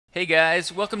Hey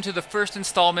guys, welcome to the first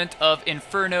installment of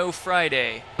Inferno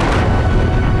Friday.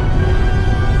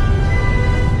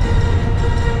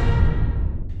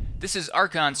 This is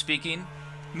Archon speaking.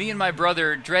 Me and my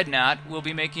brother Dreadnought will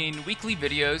be making weekly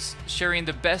videos sharing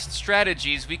the best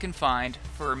strategies we can find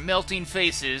for melting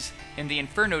faces in the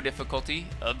Inferno difficulty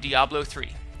of Diablo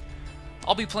III.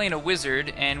 I'll be playing a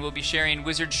wizard and will be sharing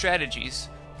wizard strategies,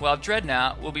 while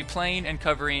Dreadnought will be playing and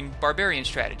covering barbarian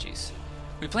strategies.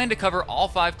 We plan to cover all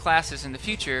 5 classes in the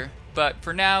future, but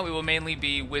for now it will mainly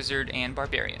be wizard and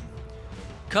barbarian.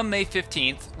 Come May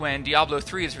 15th, when Diablo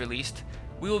III is released,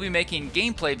 we will be making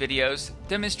gameplay videos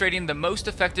demonstrating the most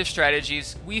effective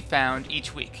strategies we found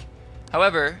each week.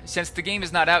 However, since the game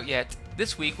is not out yet,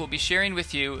 this week we'll be sharing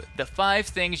with you the 5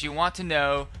 things you want to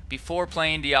know before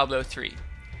playing Diablo III.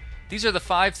 These are the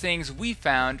 5 things we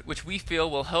found which we feel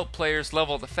will help players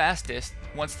level the fastest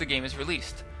once the game is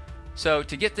released. So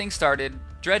to get things started,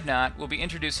 Dreadnought will be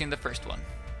introducing the first one.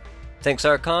 Thanks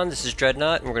Archon, this is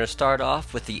Dreadnought, and we're going to start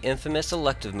off with the infamous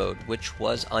elective mode, which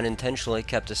was unintentionally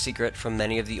kept a secret from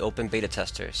many of the open beta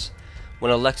testers.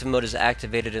 When elective mode is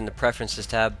activated in the Preferences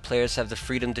tab, players have the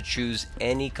freedom to choose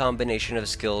any combination of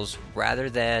skills rather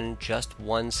than just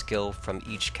one skill from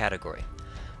each category.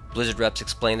 Blizzard reps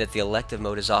explain that the elective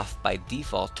mode is off by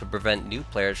default to prevent new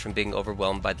players from being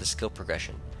overwhelmed by the skill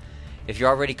progression. If you're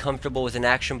already comfortable with an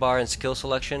action bar and skill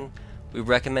selection, we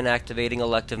recommend activating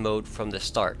elective mode from the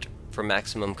start for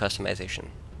maximum customization.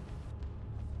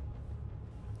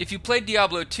 If you played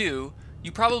Diablo II,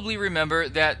 you probably remember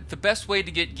that the best way to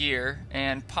get gear,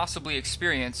 and possibly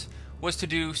experience, was to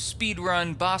do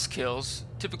speedrun boss kills,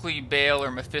 typically Baal or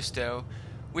Mephisto,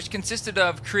 which consisted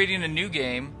of creating a new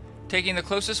game, taking the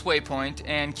closest waypoint,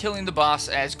 and killing the boss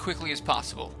as quickly as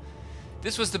possible.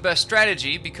 This was the best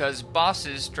strategy because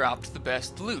bosses dropped the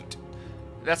best loot.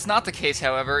 That's not the case,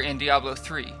 however, in Diablo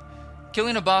III.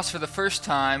 Killing a boss for the first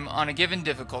time on a given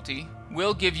difficulty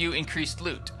will give you increased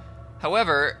loot.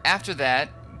 However, after that,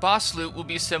 boss loot will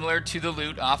be similar to the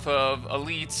loot off of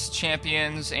elites,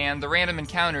 champions, and the random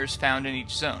encounters found in each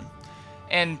zone.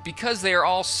 And because they are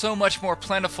all so much more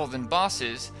plentiful than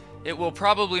bosses, it will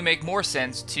probably make more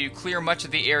sense to clear much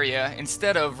of the area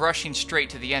instead of rushing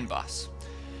straight to the end boss.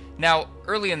 Now,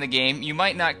 early in the game, you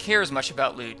might not care as much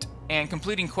about loot, and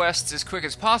completing quests as quick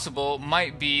as possible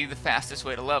might be the fastest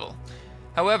way to level.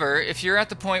 However, if you're at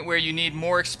the point where you need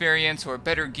more experience or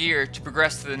better gear to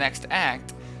progress to the next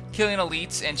act, killing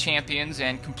elites and champions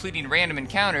and completing random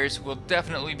encounters will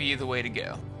definitely be the way to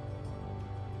go.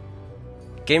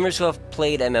 Gamers who have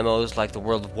played MMOs like the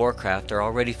World of Warcraft are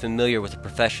already familiar with the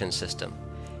profession system.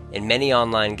 In many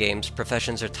online games,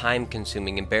 professions are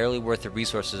time-consuming and barely worth the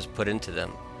resources put into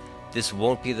them. This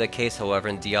won't be the case, however,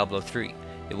 in Diablo III.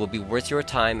 It will be worth your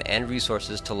time and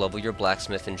resources to level your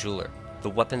Blacksmith and Jeweler. The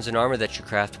weapons and armor that you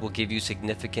craft will give you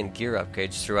significant gear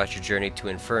upgrades throughout your journey to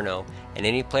Inferno, and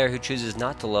any player who chooses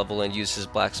not to level and use his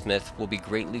Blacksmith will be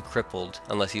greatly crippled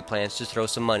unless he plans to throw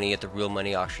some money at the Real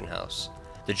Money auction house.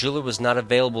 The Jeweler was not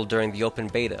available during the open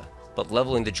beta, but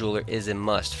leveling the Jeweler is a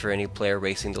must for any player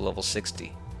racing to level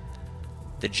 60.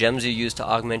 The gems you use to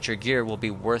augment your gear will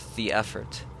be worth the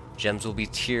effort. Gems will be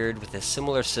tiered with a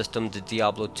similar system to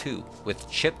Diablo II, with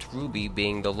Chipped Ruby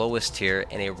being the lowest tier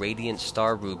and a Radiant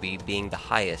Star Ruby being the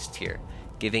highest tier,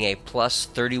 giving a plus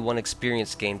 31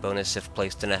 experience gain bonus if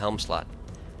placed in a helm slot.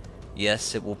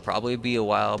 Yes, it will probably be a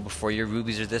while before your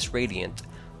rubies are this radiant,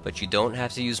 but you don't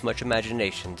have to use much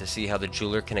imagination to see how the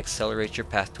Jeweler can accelerate your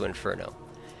path to Inferno.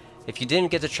 If you didn't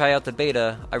get to try out the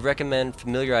beta, I recommend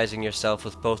familiarizing yourself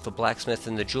with both the Blacksmith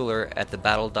and the Jeweler at the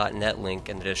battle.net link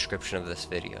in the description of this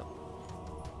video.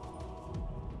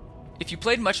 If you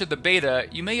played much of the beta,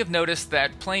 you may have noticed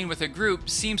that playing with a group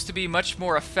seems to be much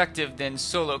more effective than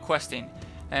solo questing,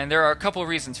 and there are a couple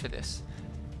reasons for this.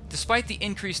 Despite the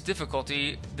increased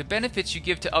difficulty, the benefits you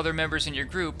give to other members in your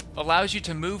group allows you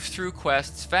to move through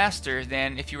quests faster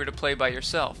than if you were to play by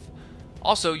yourself.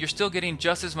 Also, you're still getting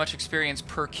just as much experience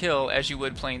per kill as you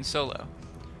would playing solo.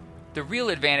 The real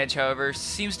advantage, however,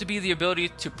 seems to be the ability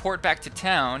to port back to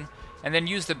town and then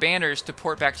use the banners to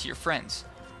port back to your friends.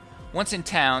 Once in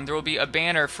town, there will be a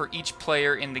banner for each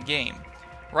player in the game.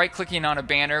 Right-clicking on a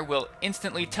banner will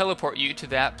instantly teleport you to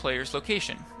that player's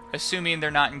location, assuming they're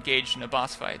not engaged in a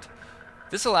boss fight.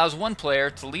 This allows one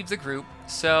player to leave the group,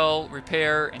 sell,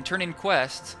 repair, and turn in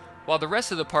quests, while the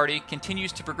rest of the party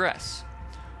continues to progress.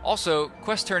 Also,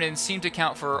 quest turn-ins seem to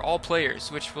count for all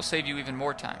players, which will save you even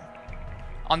more time.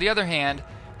 On the other hand,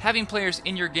 having players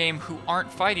in your game who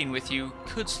aren't fighting with you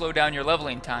could slow down your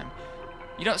leveling time.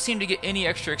 You don't seem to get any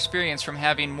extra experience from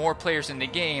having more players in the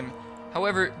game,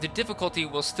 however, the difficulty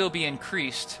will still be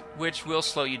increased, which will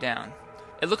slow you down.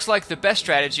 It looks like the best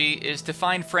strategy is to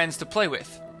find friends to play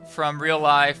with, from real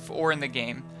life or in the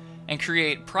game, and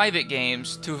create private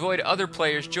games to avoid other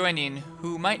players joining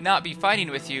who might not be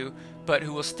fighting with you, but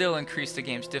who will still increase the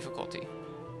game's difficulty.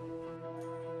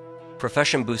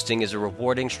 Profession boosting is a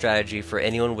rewarding strategy for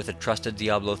anyone with a trusted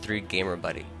Diablo III gamer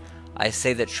buddy. I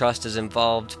say that trust is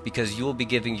involved because you will be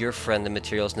giving your friend the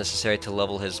materials necessary to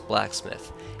level his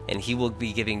blacksmith, and he will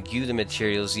be giving you the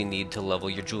materials you need to level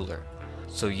your jeweler.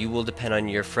 So you will depend on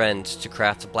your friend to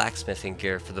craft blacksmithing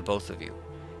gear for the both of you,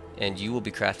 and you will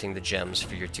be crafting the gems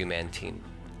for your two-man team.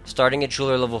 Starting at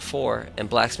jeweler level 4 and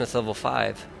blacksmith level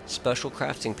 5, special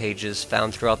crafting pages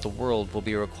found throughout the world will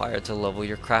be required to level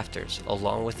your crafters,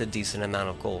 along with a decent amount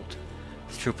of gold.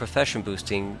 Through profession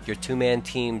boosting, your two-man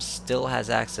team still has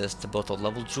access to both a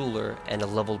leveled jeweler and a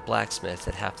leveled blacksmith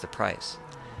at half the price.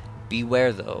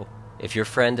 Beware though, if your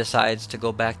friend decides to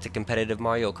go back to competitive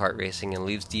Mario Kart racing and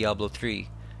leaves Diablo 3,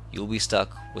 you'll be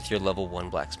stuck with your level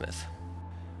 1 blacksmith.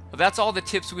 Well, that's all the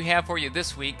tips we have for you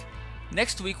this week.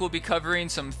 Next week we'll be covering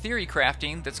some theory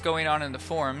crafting that's going on in the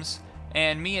forums,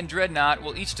 and me and Dreadnought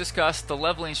will each discuss the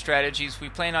leveling strategies we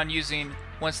plan on using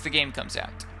once the game comes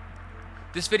out.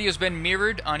 This video has been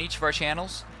mirrored on each of our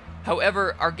channels.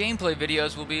 However, our gameplay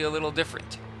videos will be a little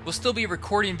different. We'll still be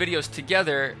recording videos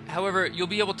together, however, you'll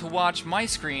be able to watch my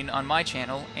screen on my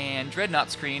channel and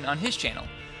Dreadnought's screen on his channel,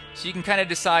 so you can kind of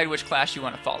decide which class you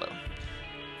want to follow.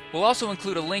 We'll also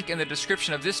include a link in the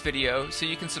description of this video so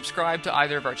you can subscribe to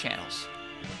either of our channels.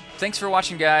 Thanks for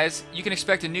watching, guys. You can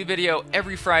expect a new video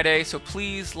every Friday, so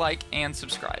please like and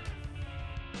subscribe.